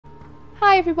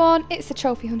Hi everyone, it's the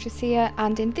Trophy Huntress here,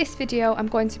 and in this video I'm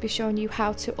going to be showing you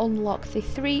how to unlock the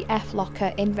 3F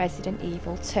locker in Resident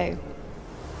Evil 2.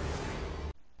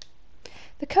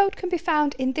 The code can be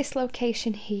found in this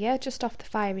location here, just off the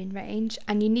firing range,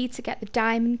 and you need to get the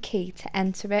diamond key to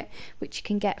enter it, which you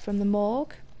can get from the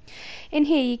morgue. In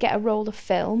here you get a roll of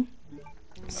film,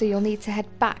 so you'll need to head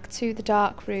back to the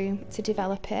dark room to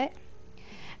develop it.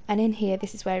 And in here,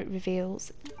 this is where it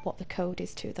reveals what the code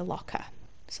is to the locker.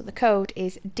 So the code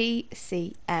is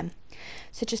DCM.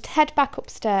 So just head back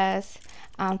upstairs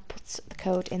and put the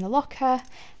code in the locker,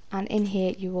 and in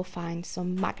here you will find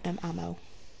some magnum ammo.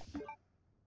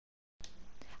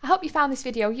 I hope you found this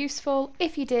video useful.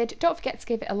 If you did, don't forget to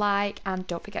give it a like and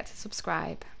don't forget to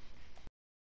subscribe.